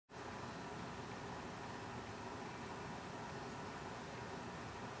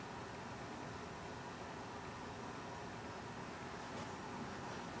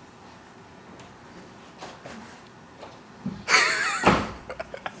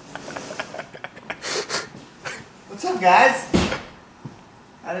up, guys?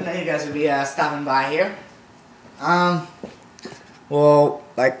 I didn't know you guys would be stopping by here. Well,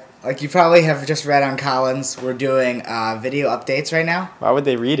 like you probably have just read on Collins, we're doing video updates right now. Why would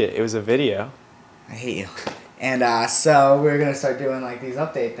they read it? It was a video. I hate you. And so we're gonna start doing like these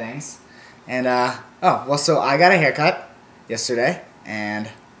update things. And so I got a haircut yesterday, and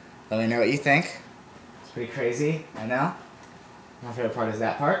let me know what you think. It's pretty crazy, I know. My favorite part is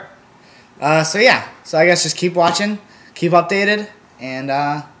that part. So yeah, so I guess just keep watching, keep updated,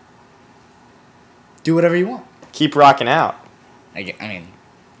 and do whatever you want. Keep rocking out. I mean,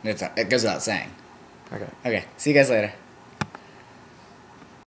 it goes without saying. Okay. Okay, see you guys later.